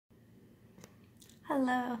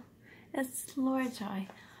Hello, it's Laura Joy.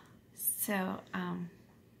 So,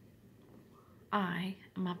 I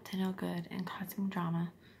am up to no good and causing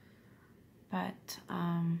drama, but,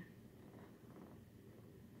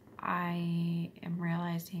 I am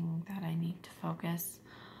realizing that I need to focus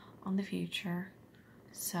on the future.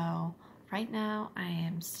 So, right now, I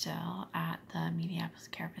am still at the Minneapolis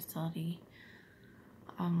Care Facility.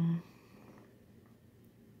 I'm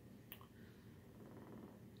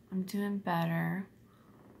doing better.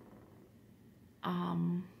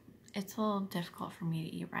 It's a little difficult for me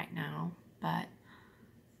to eat right now, but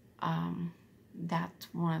that's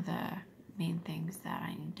one of the main things that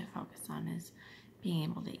I need to focus on is being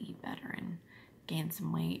able to eat better and gain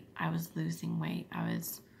some weight. I was losing weight. I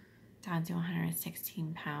was down to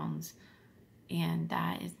 116 pounds, and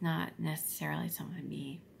that is not necessarily something to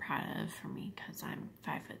be proud of for me because I'm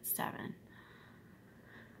 5'7".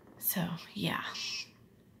 So yeah.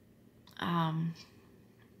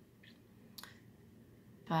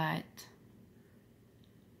 But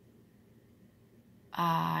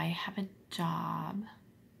I have a job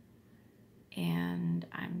and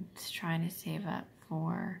I'm just trying to save up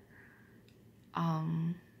for,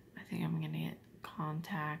 I think I'm gonna get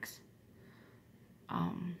contacts.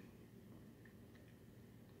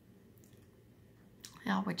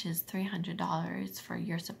 Yeah, which is $300 for a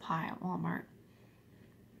year supply at Walmart.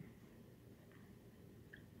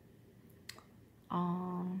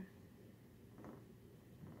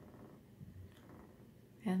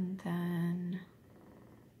 And then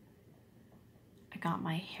I got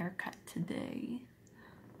my hair cut today,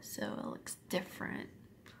 so it looks different.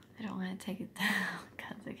 I don't want to take it down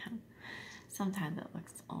because sometimes it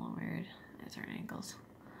looks a little weird at certain angles.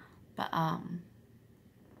 But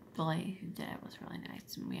the lady who did it was really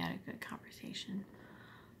nice and we had a good conversation.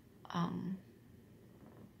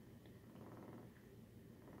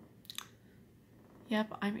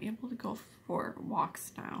 Yep, I'm able to go for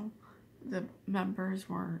walks now. The members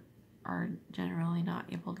are generally not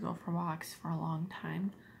able to go for walks for a long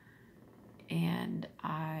time, and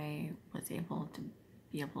I was able to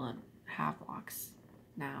have walks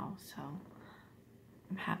now, so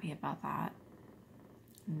I'm happy about that.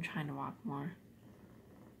 I'm trying to walk more.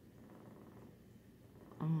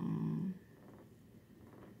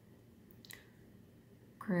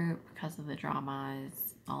 Group, because of the drama,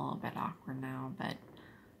 is a little bit awkward now, but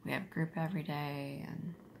we have group every day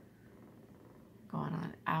and going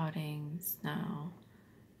on outings now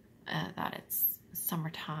that it's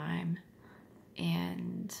summertime,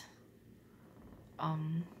 and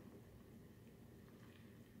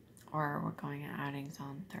or we're going on outings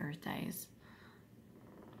on Thursdays.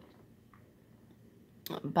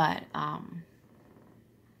 But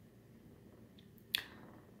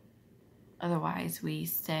otherwise we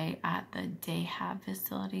stay at the day hab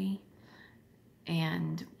facility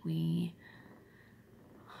and we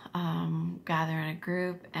gather in a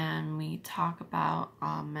group and we talk about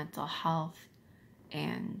mental health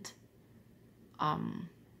and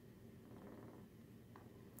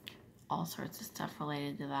all sorts of stuff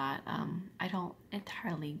related to that. I don't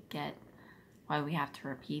entirely get why we have to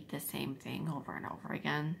repeat the same thing over and over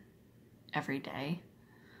again every day,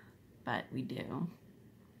 but we do.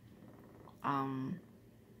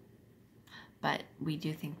 But we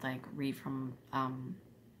do think, like, read from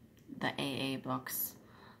the AA books,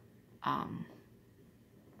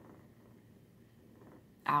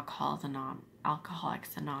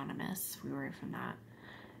 Alcoholics Anonymous, we read from that,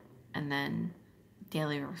 and then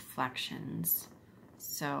Daily Reflections,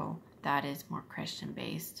 so that is more Christian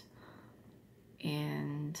based.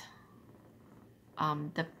 And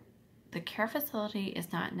the care facility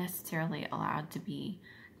is not necessarily allowed to be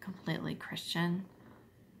completely Christian,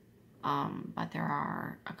 but there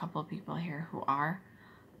are a couple of people here who are,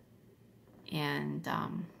 and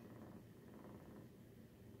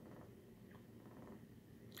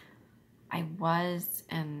I was,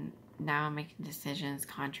 and now I'm making decisions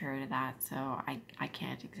contrary to that, so I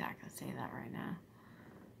can't exactly say that right now,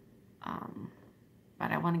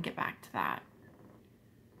 but I want to get back to that.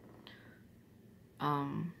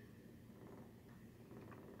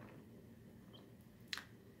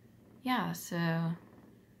 Yeah, so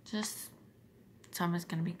just summer's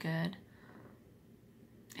gonna be good,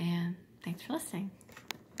 and thanks for listening.